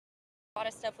a lot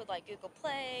of stuff with like Google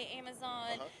Play,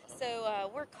 Amazon.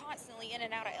 So we're constantly in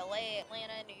and out of LA,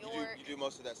 Atlanta, New York. You do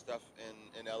most of that stuff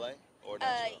in LA or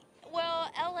Nashville?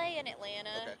 Well, LA and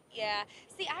Atlanta. Okay. Yeah.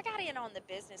 See, I got in on the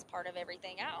business part of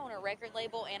everything. I own a record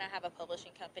label and I have a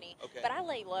publishing company. Okay. But I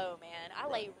lay low, man. I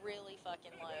lay really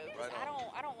fucking low. Right I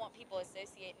don't want people to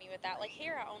associate me with that. Like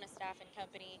here, I own a staffing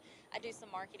company. I do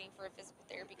some marketing for a physical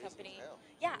therapy company.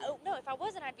 Yeah. Oh no, if I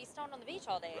wasn't, I'd be stoned on the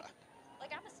beach all day. Right.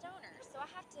 Like I'm a stoner, so I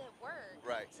have to work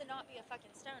to not be a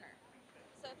fucking stoner.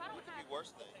 So if I don't have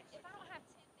worse things. if I don't have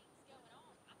 10 things going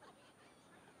on, I'm not being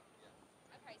a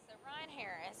stoner. Okay, so Ryan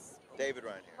Harris. David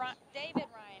Ryan Harris. David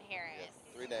Ryan Harris.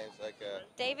 Yeah, 3 names like.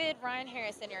 David Ryan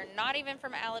Harris, and you're not even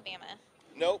from Alabama.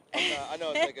 Nope. I know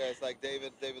it's like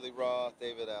David Lee Roth,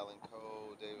 David Allen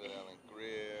Coe, David Allen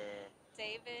Greer.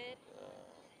 David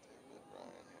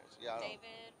Ryan Harris. Yeah.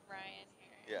 David Ryan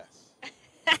Harris. Yes.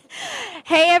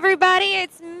 Hey everybody,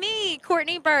 it's me,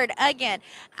 Courtney Bird, again.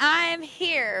 I'm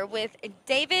here with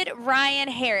David Ryan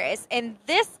Harris, and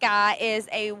this guy is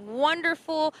a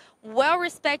wonderful,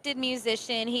 well-respected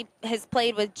musician. He has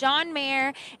played with John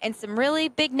Mayer and some really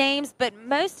big names, but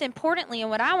most importantly, and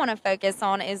what I want to focus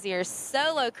on is your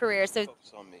solo career. So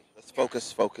focus on me. Let's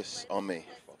focus on me.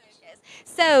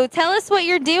 So tell us what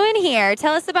you're doing here.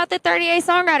 Tell us about the 38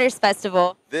 Songwriters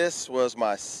Festival. This was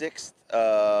my 6th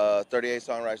 38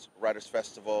 Songwriters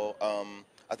Festival.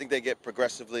 I think they get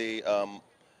progressively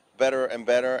better and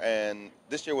better, and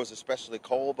this year was especially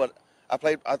cold, but I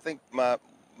think my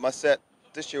set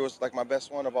this year was like my best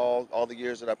one of all the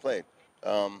years that I played.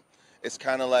 It's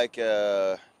kind of like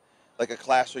a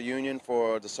class reunion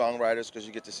for the songwriters, because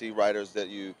you get to see writers that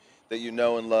you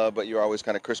know and love, but you're always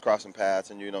kind of crisscrossing paths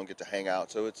and you don't get to hang out.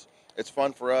 So it's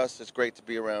fun for us. It's great to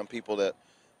be around people that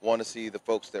want to see the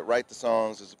folks that write the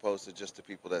songs as opposed to just the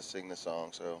people that sing the song.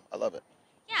 So I love it.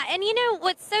 Yeah, and you know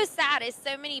what's so sad is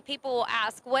so many people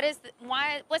ask, what's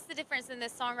the difference in the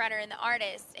songwriter and the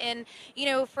artist? And you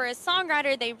know, for a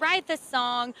songwriter, they write the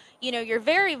song. You know, you're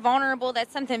very vulnerable.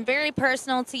 That's something very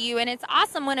personal to you, and it's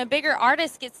awesome when a bigger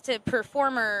artist gets to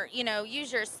perform or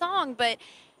use your song. But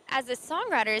as a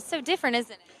songwriter, it's so different,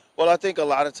 isn't it? Well, I think a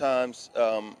lot of times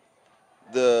when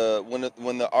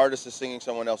the artist is singing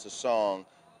someone else's song,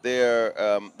 they're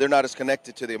not as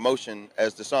connected to the emotion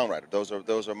as the songwriter.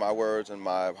 Those are my words and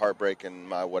my heartbreak and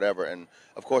my whatever. And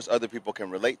of course, other people can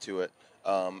relate to it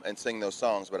and sing those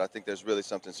songs. But I think there's really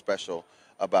something special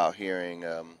about hearing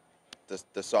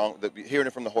the song, hearing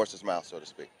it from the horse's mouth, so to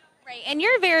speak. Right, and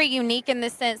you're very unique in the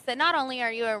sense that not only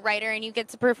are you a writer and you get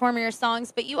to perform your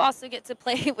songs, but you also get to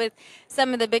play with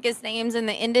some of the biggest names in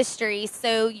the industry.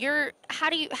 So how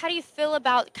do you feel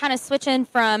about kind of switching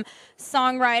from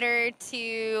songwriter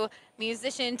to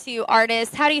musician to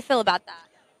artist? How do you feel about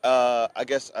that? I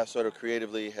guess I sort of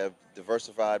creatively have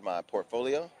diversified my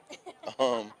portfolio,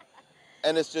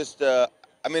 and it's just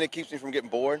it keeps me from getting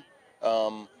bored.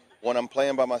 When I'm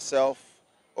playing by myself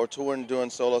or touring, doing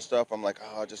solo stuff, I'm like,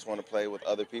 I just want to play with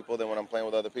other people. Then when I'm playing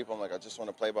with other people, I'm like, I just want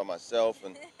to play by myself.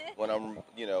 And when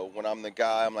I'm the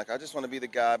guy, I'm like, I just want to be the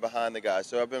guy behind the guy.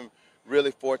 So I've been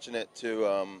really fortunate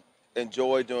to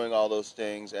enjoy doing all those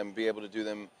things and be able to do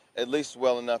them at least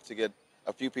well enough to get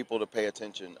a few people to pay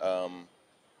attention.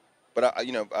 But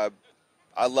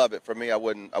I love it. For me, I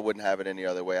wouldn't have it any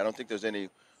other way. I don't think there's any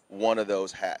one of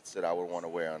those hats that I would want to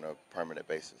wear on a permanent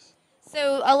basis.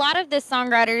 So a lot of the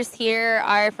songwriters here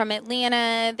are from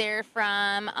Atlanta, they're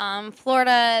from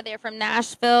Florida, they're from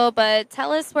Nashville, but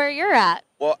tell us where you're at.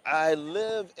 Well, I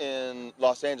live in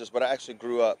Los Angeles, but I actually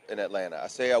grew up in Atlanta. I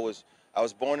say I was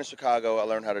born in Chicago. I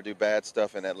learned how to do bad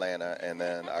stuff in Atlanta, and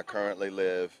then I currently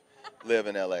live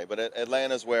in LA. But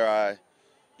Atlanta's where I,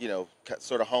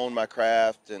 sort of honed my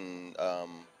craft and,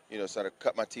 sort of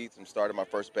cut my teeth and started my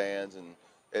first bands, and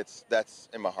that's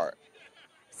in my heart.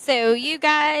 So you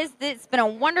guys, it's been a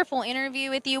wonderful interview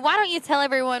with you. Why don't you tell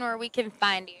everyone where we can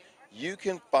find you? You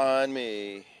can find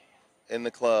me in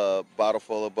the club, bottle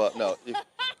full of no. I was thinking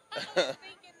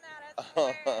that, I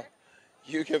swear.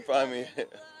 You can find me.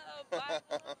 Mama,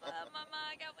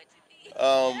 I got what you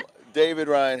need.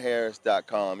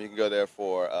 DavidRyanHarris.com. You can go there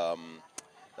for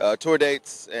tour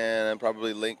dates and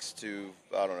probably links to,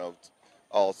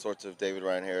 all sorts of David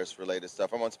Ryan Harris related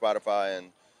stuff. I'm on Spotify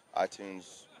and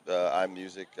iTunes,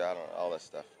 iMusic, all that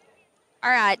stuff.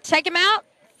 All right, check him out,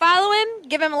 follow him,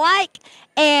 give him a like,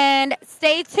 and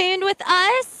stay tuned with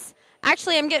us.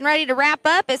 Actually, I'm getting ready to wrap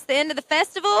up. It's the end of the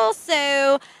festival,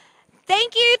 so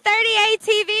thank you, 38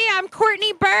 TV. I'm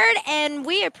Courtney Bird, and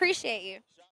we appreciate you.